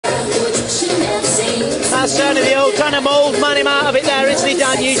That's certainly the old trying to mould man him out of it there, isn't he,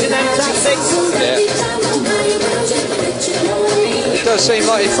 Dan, using them tactics? Yeah. It does seem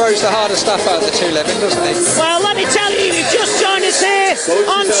like he throws the harder stuff out of the two, Levin, doesn't he? Well, let me tell you, if you've just joined us here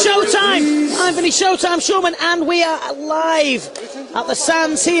on Showtime, I'm Vinny Showtime Showman, and we are live at the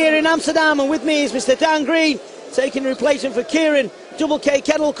Sands here in Amsterdam, and with me is Mr. Dan Green, taking a replacement for Kieran. Double K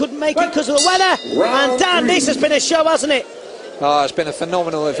Kettle couldn't make it because of the weather, and Dan, this has been a show, hasn't it? Oh, it's been a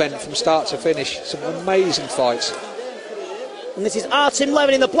phenomenal event from start to finish. Some amazing fights. And this is Artem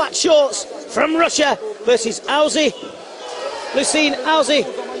Levin in the black shorts from Russia versus Lhoucine Aussie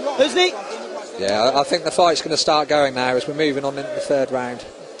Ouzgni. Yeah, I think the fight's going to start going now as we're moving on into the third round.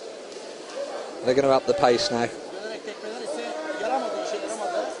 They're going to up the pace now.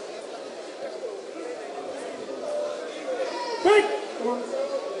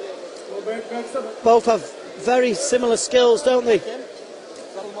 Both have very similar skills, don't they?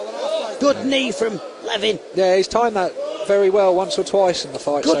 Good knee from Levin. Yeah, he's timed that very well once or twice in the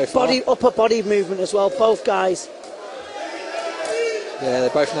fight so far. Good upper body movement as well, both guys. Yeah, they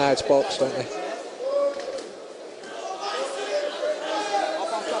both know how to box, don't they?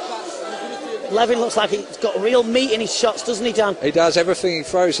 Levin looks like he's got real meat in his shots, doesn't he, Dan? He does. Everything he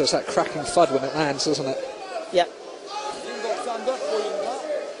throws has that cracking thud when it lands, doesn't it? Yeah.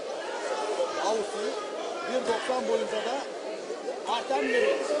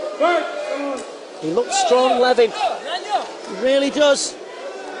 He looks strong, Levin. He really does.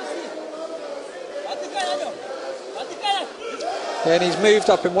 Yeah, and he's moved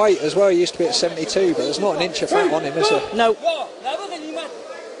up in weight as well. He used to be at 72, but there's not an inch of fat on him, is there? No.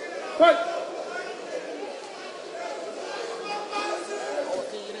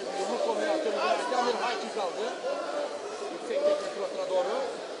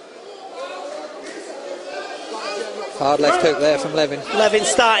 Hard left hook there from Levin. Levin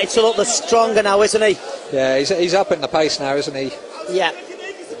started to look the stronger now, isn't he? Yeah, he's up in the pace now, isn't he? Yeah.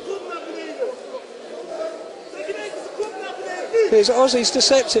 Because Aussie's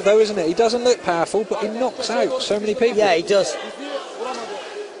deceptive though, isn't it? He doesn't look powerful, but he knocks out so many people. Yeah, he does.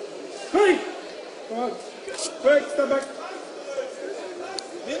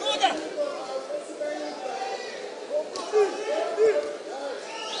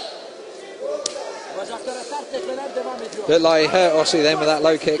 Looked like he hurt Aussie then with that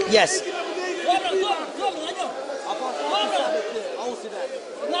low kick. Yes.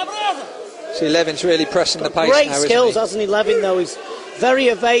 See, Levin's really pressing the pace Great now, skills, isn't hasn't he, Levin, though? He's very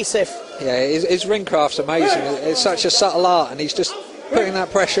evasive. Yeah, his ring craft's amazing. It's such a subtle art, and he's just putting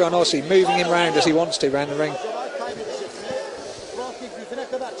that pressure on Aussie, moving him round as he wants to round the ring.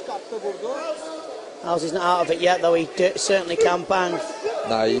 Aussie's not out of it yet, though. He certainly can bang.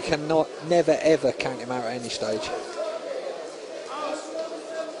 No, you cannot, never ever count him out at any stage.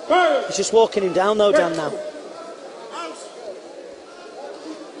 He's just walking him down, though, Dan, now.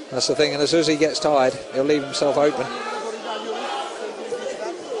 That's the thing, and as soon as he gets tired, he'll leave himself open.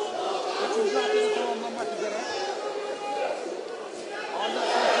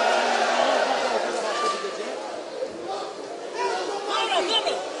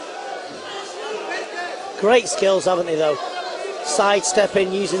 Great skills, haven't they, though?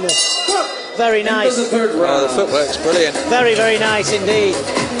 Sidestepping, using the... Very nice. Oh, the footwork's brilliant. Very, very nice indeed.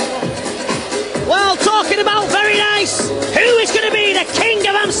 Well, talking about very nice, who is going to be the king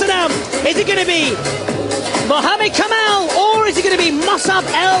of Amsterdam? Is it going to be Mohammed Kamal, or is it going to be Mossab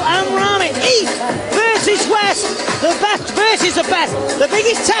El Amrami? East versus West, the best versus the best, the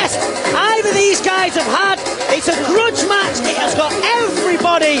biggest test either these guys have had. It's a grudge match. It has got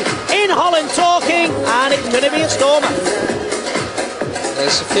everybody in Holland talking, and it's going to be a stormer.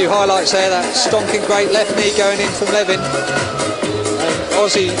 There's a few highlights there. That stonking great left knee going in from Levin.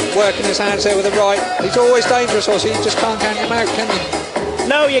 Aussie working his hands there with the right. He's always dangerous, Aussie. You just can't count him out, can you?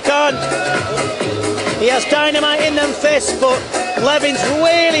 No, you can't. He has dynamite in them fists, but Levin's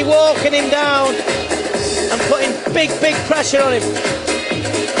really walking him down and putting big, big pressure on him.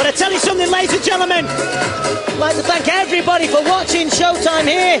 But I tell you something, ladies and gentlemen, I'd like to thank everybody for watching Showtime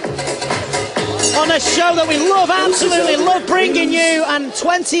here on a show that we love, absolutely love bringing you. And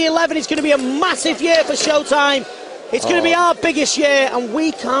 2011 is going to be a massive year for Showtime. It's going to be our biggest year, and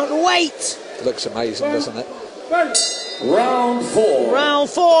we can't wait. Looks amazing, doesn't it? Round 4. Round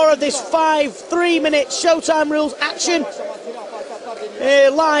 4 of this 3-minute Showtime rules action.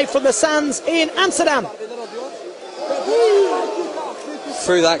 Live from the Sands in Amsterdam.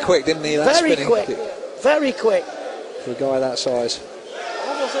 Threw that quick, didn't he? That Very spinning quick. kick. Very quick. For a guy that size.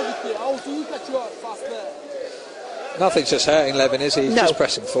 Nothing's just hurting Levin, is he? He's just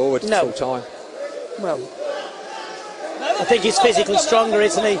pressing forward full time. Well, I think he's physically stronger,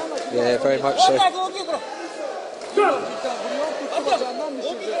 isn't he? Yeah, very much so.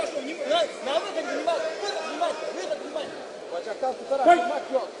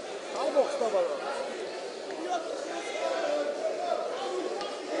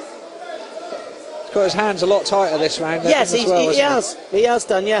 He's got his hands a lot tighter this round. Yes, as well, he has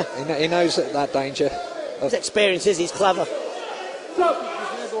done, yeah. He knows that danger. His experience is he's clever.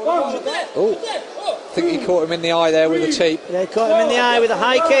 Oh, I think he caught him in the eye there with a teep. Yeah, he caught him in the eye with a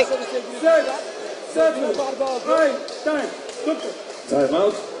high kick. Time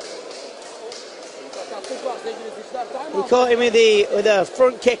out. He caught him with a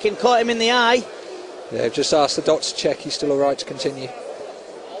front kick and caught him in the eye. Yeah, just asked the doc to check he's still all right to continue.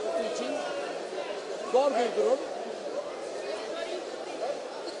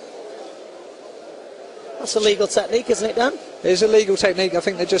 That's a legal technique, isn't it, Dan? It is a legal technique. I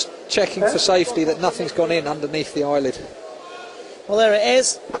think they're just checking for safety that nothing's gone in underneath the eyelid. Well, there it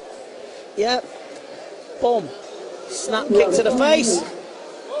is. Yep. Boom. Snap kick to the face.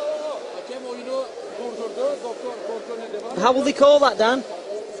 How will they call that, Dan?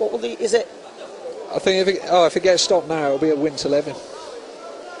 What will they? Is it? I think if it gets stopped now, it'll be a win to Levin.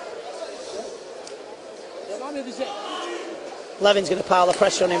 Levin's going to pile the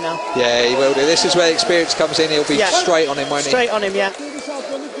pressure on him now. Yeah, he will do. This is where the experience comes in. He'll be straight on him, won't he? Straight on him, yeah.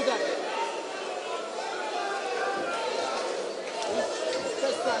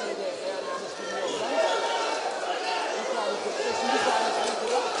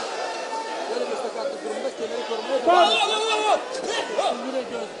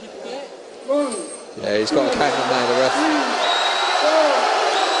 Yeah, he's got a count on there, the ref.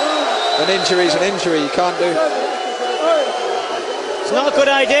 An injury's an injury, you can't do. It's not a good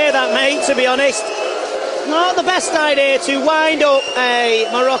idea, that, mate, to be honest. Not the best idea to wind up a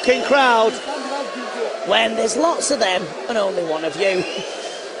Moroccan crowd when there's lots of them and only one of you.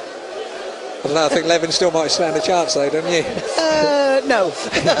 I don't know, I think Levin still might stand a chance though, don't you? No.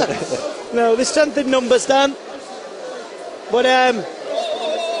 No, there's strength in numbers, Dan. But, well,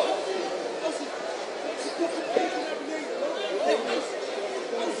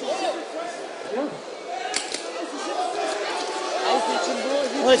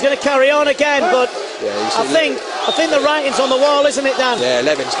 he's going to carry on again, but Yeah, I think the writing's on the wall, isn't it, Dan? yeah,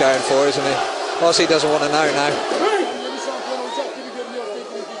 Levin's going for, isn't he? Aussie doesn't want to know now.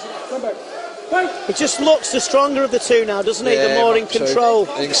 He just looks the stronger of the two now, doesn't he? Yeah, the more in so control.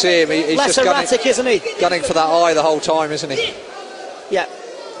 you can see him, he's Less just erratic, isn't he? gunning for that eye the whole time, isn't he? Yeah.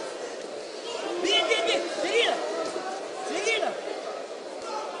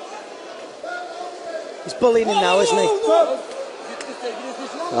 He's bullying him now, isn't he?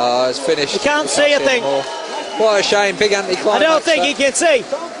 Oh, it's finished. He can't see, I think. What a shame, big anti-climax. I don't think he can see.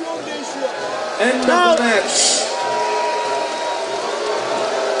 End of the match.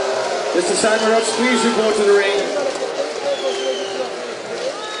 Mr. Simon Rocks, please report to the ring.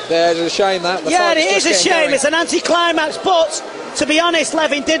 There's a shame that. Yeah, it is a shame. Going. It's an anti-climax, but to be honest,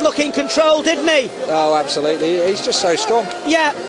 Levin did look in control, didn't he? Oh, absolutely. He's just so strong. Yeah.